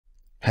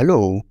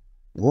Hello,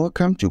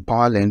 welcome to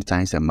PowerLearn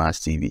Science and Maths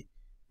TV.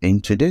 In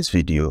today's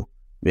video,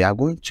 we are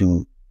going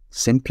to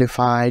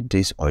simplify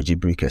this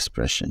algebraic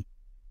expression.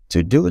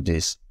 To do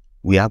this,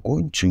 we are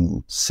going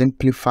to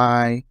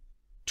simplify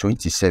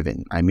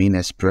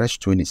express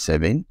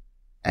 27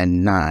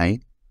 and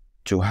 9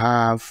 to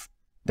have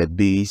the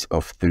base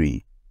of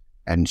 3.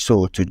 And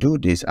so to do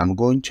this, I'm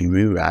going to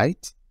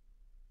rewrite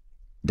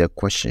the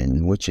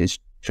question, which is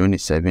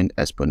 27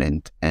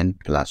 exponent n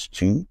plus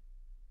 2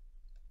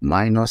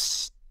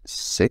 minus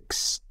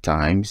 6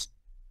 times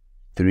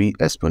 3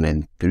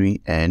 exponent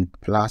 3n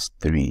plus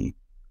 3,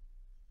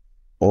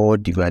 all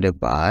divided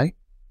by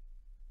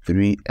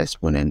 3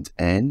 exponent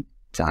n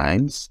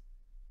times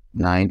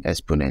 9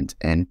 exponent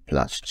n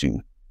plus 2.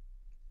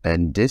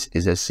 And this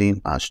is the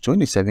same as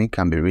 27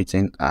 can be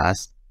written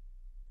as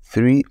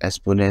 3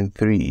 exponent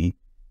 3,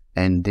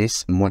 and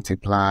this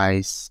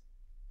multiplies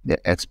the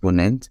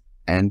exponent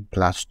n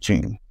plus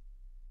 2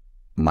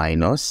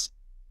 minus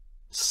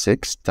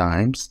 6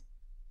 times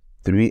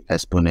 3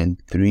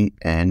 exponent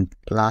 3n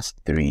plus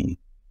 3,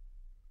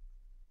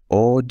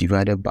 all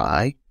divided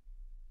by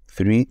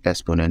 3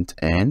 exponent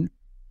n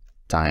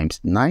times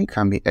 9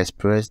 can be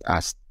expressed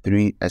as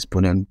 3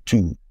 exponent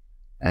 2,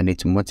 and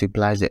it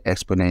multiplies the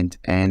exponent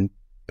n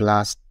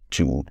plus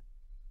 2.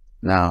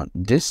 Now,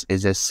 this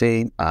is the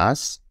same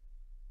as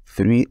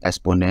 3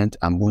 exponent.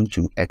 I'm going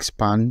to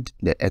expand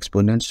the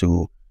exponent,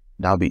 so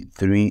that'll be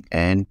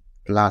 3n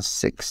plus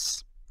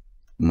 6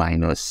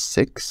 minus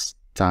 6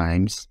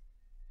 times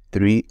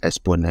 3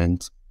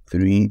 exponent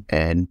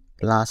 3n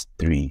plus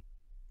 3,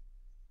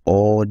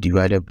 all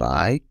divided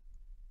by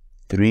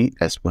 3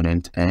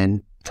 exponent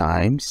n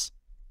times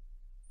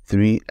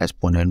 3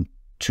 exponent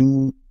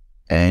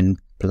 2n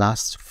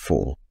plus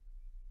 4.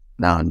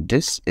 Now,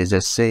 this is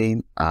the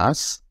same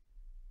as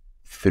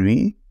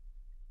 3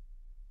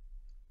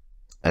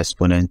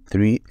 exponent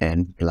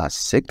 3n plus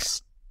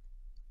 6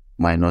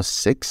 minus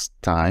 6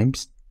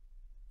 times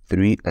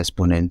 3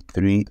 exponent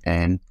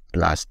 3n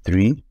plus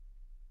 3,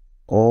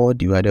 all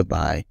divided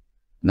by,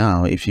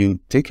 now if you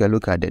take a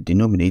look at the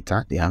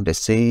denominator, they have the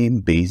same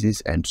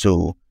basis, and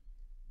so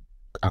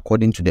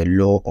according to the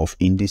law of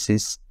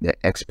indices, the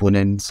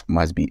exponents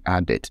must be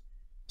added.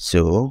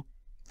 So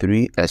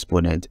 3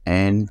 exponent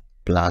n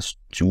plus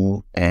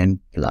 2n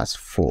plus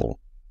 4,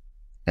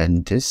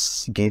 and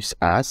this gives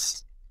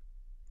us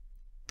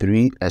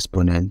 3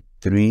 exponent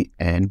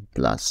 3n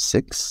plus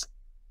 6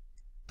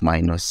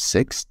 minus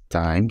 6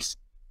 times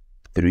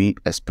 3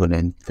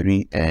 exponent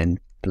 3n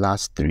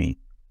plus 3,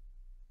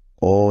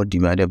 all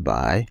divided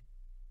by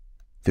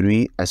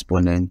 3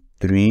 exponent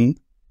 3n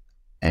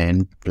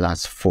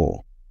plus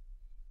 4.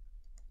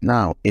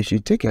 Now, if you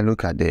take a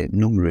look at the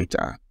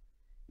numerator,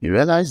 you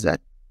realize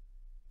that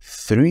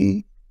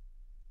 3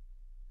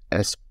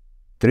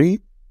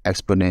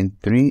 exponent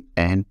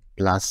 3n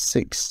plus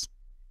 6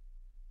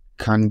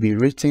 can be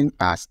written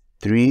as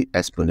 3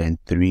 exponent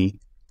 3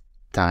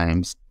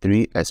 times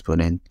 3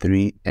 exponent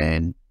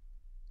 3n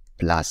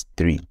plus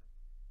 3.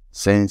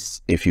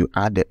 Since if you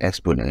add the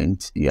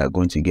exponent, you are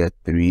going to get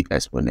 3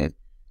 exponent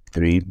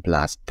 3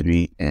 plus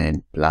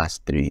 3n plus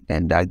 3,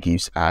 and that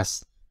gives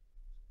us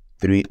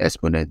 3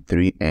 exponent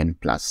 3n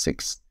plus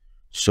 6.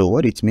 So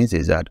what it means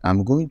is that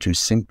I'm going to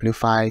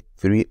simplify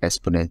 3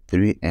 exponent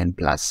 3n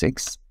plus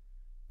 6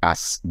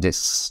 as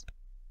this.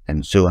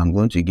 And so I'm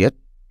going to get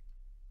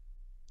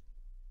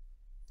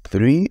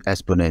 3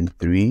 exponent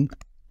 3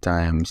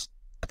 times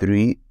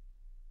 3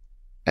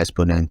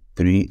 exponent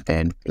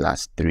 3n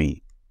plus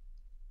 3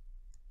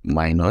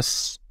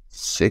 minus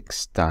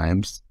 6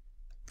 times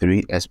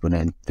 3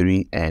 exponent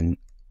 3n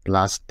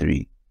plus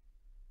 3,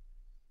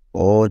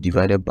 all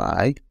divided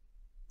by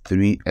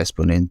 3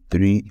 exponent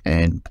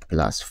 3n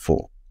plus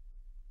 4.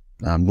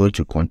 Now I'm going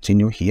to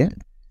continue here,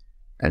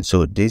 and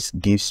so this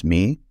gives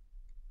me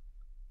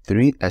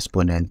 3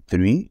 exponent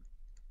 3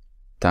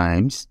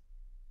 times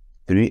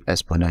 3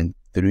 exponent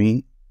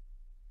 3n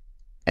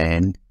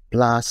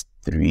plus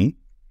 3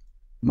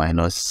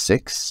 minus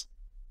 6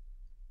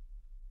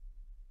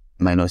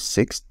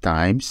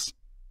 times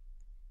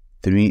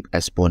 3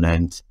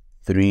 exponent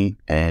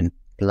 3n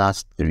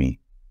plus 3,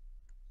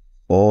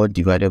 all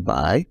divided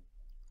by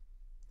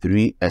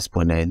 3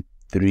 exponent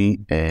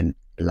 3n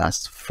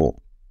plus 4.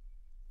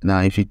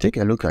 Now, if you take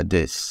a look at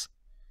this,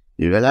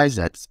 you realize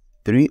that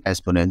 3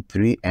 exponent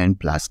 3n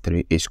plus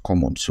 3 is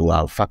common, so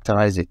I'll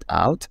factorize it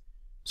out.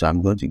 So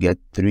I'm going to get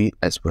 3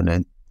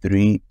 exponent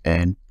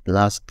 3n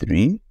plus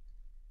 3,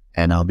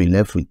 and I'll be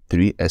left with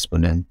 3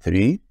 exponent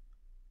 3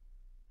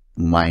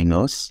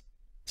 minus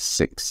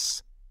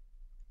 6,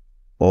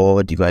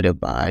 all divided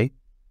by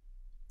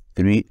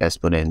 3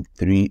 exponent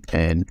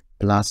 3n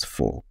plus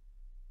 4.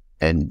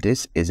 And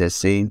this is the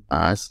same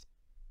as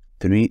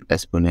 3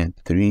 exponent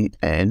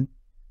 3n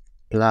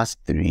plus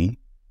 3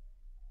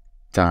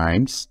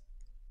 times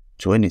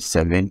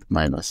 27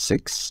 minus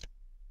 6,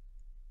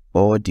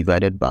 all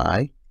divided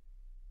by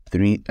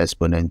 3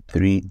 exponent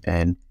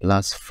 3n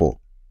plus 4.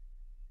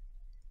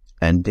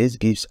 And this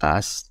gives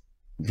us,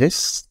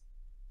 this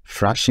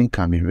fraction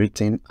can be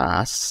written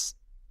as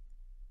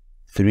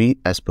 3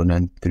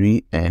 exponent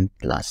 3n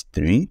plus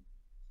 3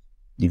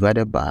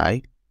 divided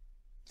by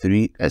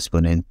 3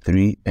 exponent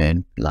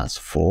 3n plus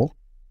 4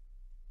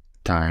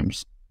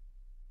 times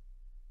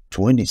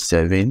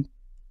 27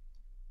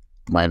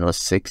 minus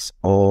 6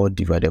 all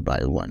divided by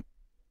 1.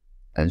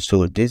 And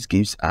so this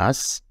gives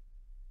us,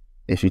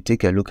 if you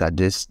take a look at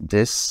this,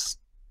 this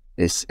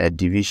is a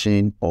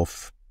division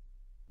of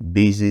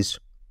bases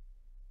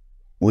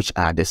which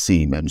are the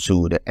same, and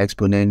so the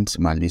exponents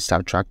must be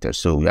subtracted.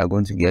 So we are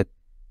going to get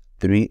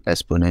 3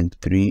 exponent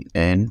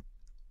 3n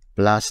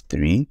plus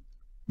 3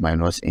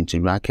 minus into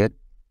bracket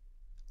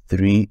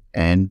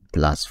 3n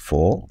plus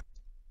 4,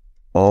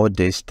 all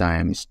this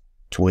times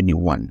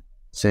 21,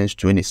 since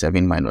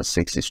 27 minus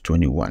 6 is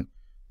 21.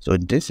 So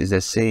this is the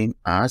same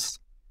as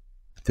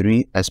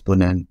 3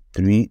 exponent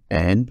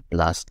 3n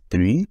plus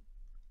 3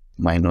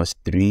 minus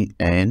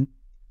 3n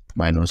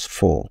minus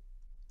 4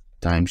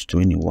 times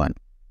 21.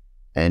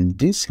 And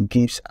this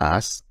gives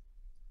us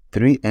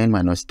 3n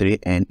minus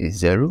 3n is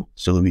 0.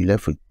 So we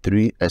left with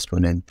 3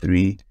 exponent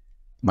 3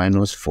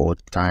 minus 4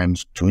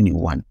 times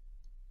 21.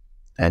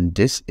 And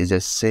this is the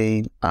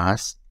same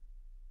as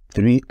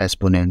 3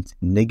 exponent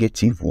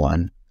negative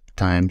 1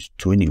 times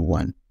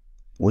 21,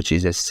 which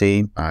is the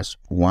same as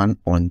 1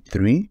 on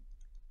 3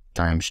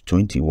 times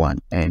 21.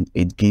 And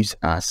it gives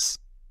us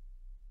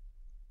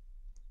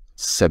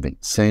 7,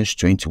 since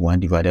 21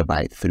 divided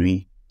by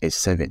 3 is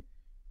 7.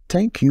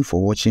 Thank you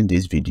for watching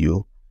this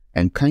video,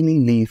 and kindly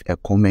leave a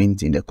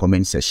comment in the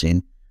comment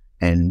section,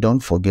 and don't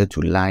forget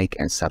to like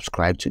and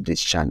subscribe to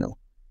this channel.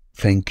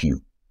 Thank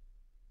you.